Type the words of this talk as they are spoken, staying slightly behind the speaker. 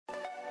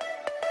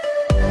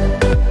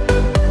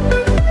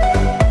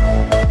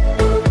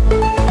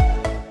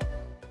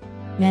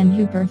Men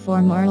who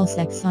perform oral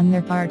sex on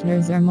their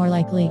partners are more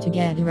likely to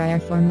get a rare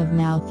form of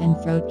mouth and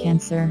throat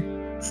cancer.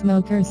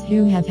 Smokers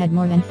who have had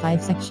more than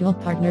 5 sexual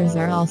partners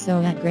are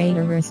also at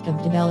greater risk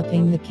of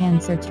developing the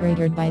cancer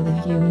triggered by the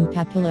human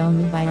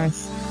papilloma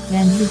virus.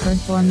 Men who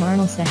perform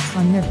oral sex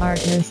on their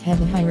partners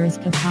have a high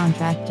risk of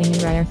contracting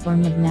a rare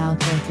form of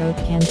mouth or throat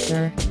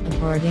cancer,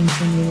 according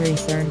to new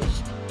research.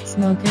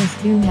 Smokers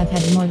who have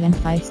had more than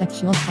 5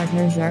 sexual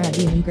partners are at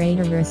even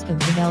greater risk of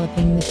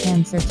developing the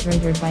cancer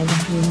triggered by the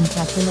human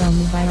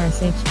papilloma virus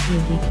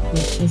HPV,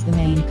 which is the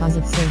main cause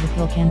of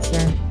cervical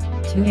cancer.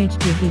 2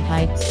 HPV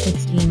types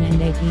 16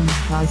 and 18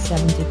 cause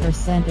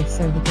 70% of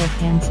cervical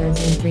cancers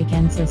and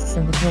precancerous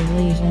cervical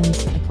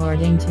lesions,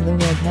 according to the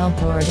World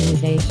Health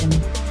Organization.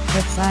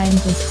 But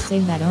scientists say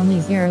that only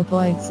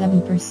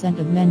 0.7%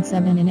 of men,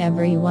 7 in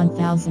every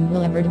 1,000,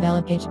 will ever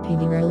develop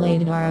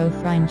HPV-related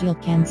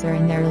oropharyngeal cancer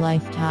in their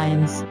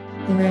lifetimes.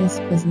 The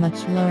risk was much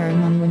lower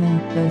among women,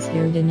 those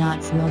who did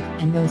not smoke,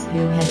 and those who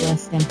had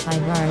less than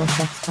 5 oral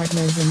sex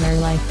partners in their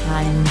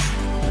lifetimes.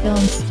 Film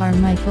star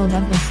Michael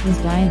Douglas was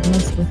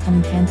diagnosed with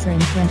lung cancer in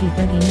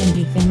 2013, and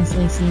he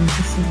famously seemed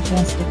to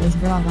suggest it was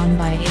brought on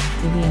by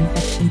HPV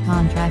infection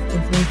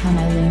contracted through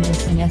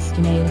cunnilingus. An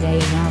estimated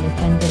 8 out of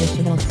 10 British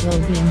adults will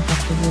be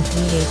infected with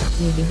the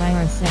HPV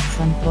virus at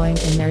some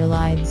point in their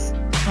lives.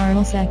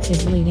 Oral sex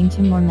is leading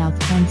to more mouth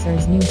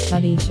cancers. New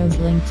study shows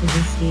link to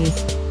disease.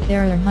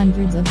 There are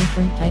hundreds of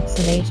different types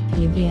of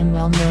HPV, and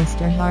while most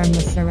are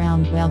harmless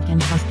around well can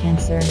cause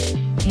cancer.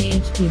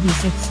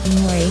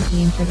 HPV-16 or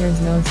 18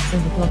 triggers most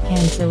cervical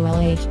cancer, while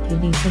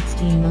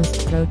HPV-16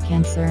 most throat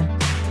cancer.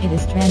 It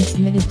is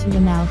transmitted to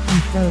the mouth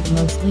and throat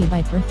mostly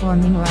by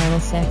performing oral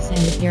sex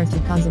and appears to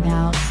cause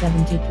about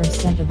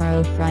 70% of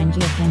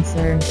oropharyngeal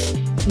cancers.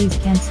 These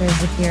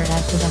cancers appear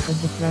at the back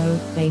of the throat,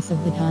 base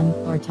of the tongue,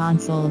 or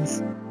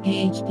tonsils.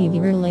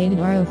 HPV-related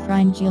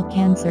oropharyngeal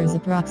cancers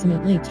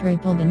approximately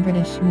tripled in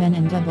British men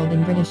and doubled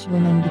in British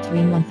women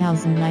between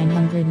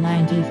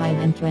 1995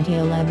 and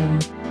 2011.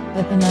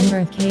 But the number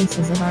of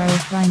cases of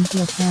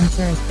oropharyngeal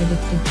cancer is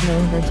predicted to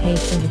overtake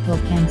cervical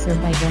cancer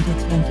by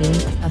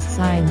 2020, a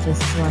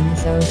scientist former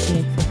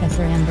Associate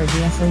Professor Amber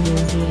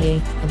D'Souza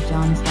of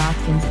Johns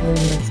Hopkins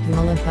Bloomberg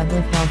School of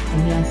Public Health in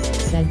the US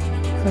said.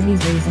 For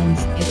these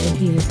reasons, it would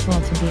be useful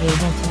to be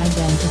able to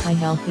identify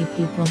healthy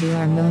people who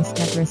are most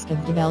at risk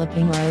of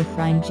developing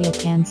oropharyngeal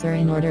cancer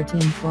in order to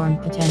inform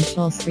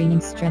potential screening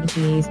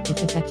strategies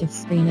if effective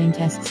screening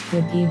tests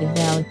could be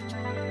developed.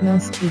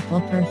 Most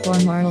people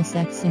perform oral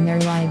sex in their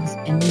lives,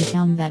 and we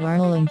found that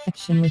oral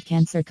infection with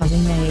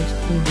cancer-causing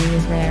HPV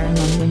is rare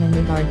among women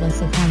regardless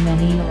of how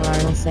many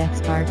oral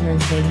sex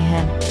partners they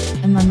had.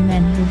 Among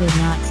men who did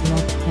not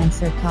smoke,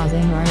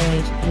 cancer-causing oral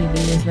HPV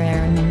is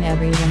rare among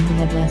everyone who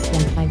had less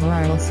than 5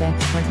 oral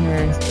sex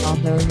partners,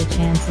 although the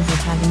chances of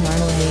having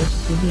oral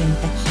HPV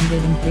infection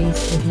did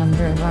increase with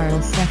number of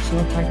oral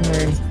sexual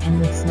partners, and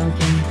with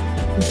smoking.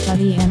 The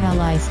study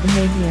analyzed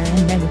behavior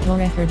and medical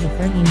records of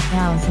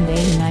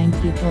 13,089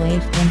 people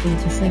aged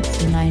 20 to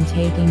 69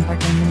 taking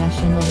part in the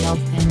National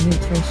Health and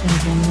Nutrition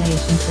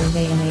Examination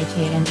Survey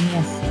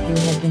 (NHANES), who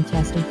had been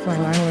tested for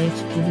oral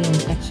HPV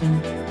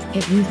infection.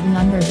 It used the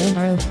numbers of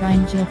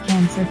oropharyngeal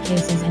cancer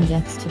cases and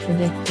deaths to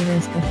predict the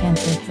risk of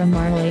cancer from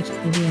oral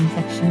HPV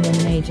infection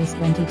when ages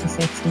 20 to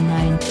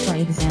 69. For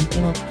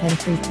example, had a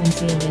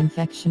frequency of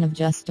infection of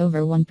just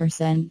over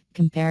 1%,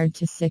 compared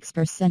to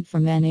 6% for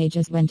men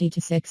ages 20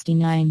 to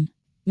 69.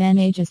 Men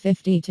ages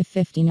 50 to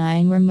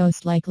 59 were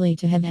most likely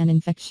to have an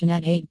infection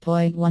at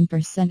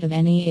 8.1% of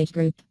any age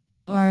group.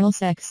 Oral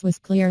sex was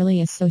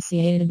clearly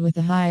associated with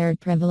a higher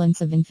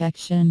prevalence of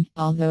infection,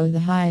 although the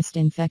highest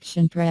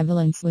infection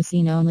prevalence was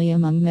seen only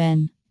among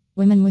men.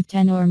 Women with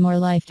 10 or more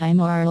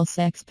lifetime oral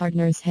sex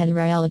partners had a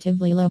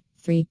relatively low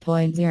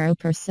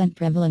 3.0%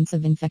 prevalence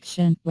of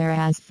infection,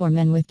 whereas for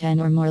men with 10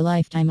 or more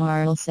lifetime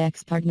oral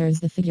sex partners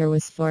the figure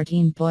was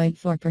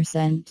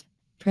 14.4%.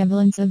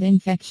 Prevalence of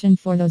infection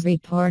for those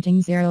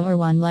reporting 0 or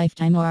 1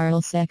 lifetime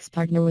oral sex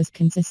partner was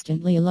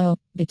consistently low,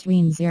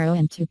 between 0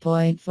 and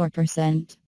 2.4%.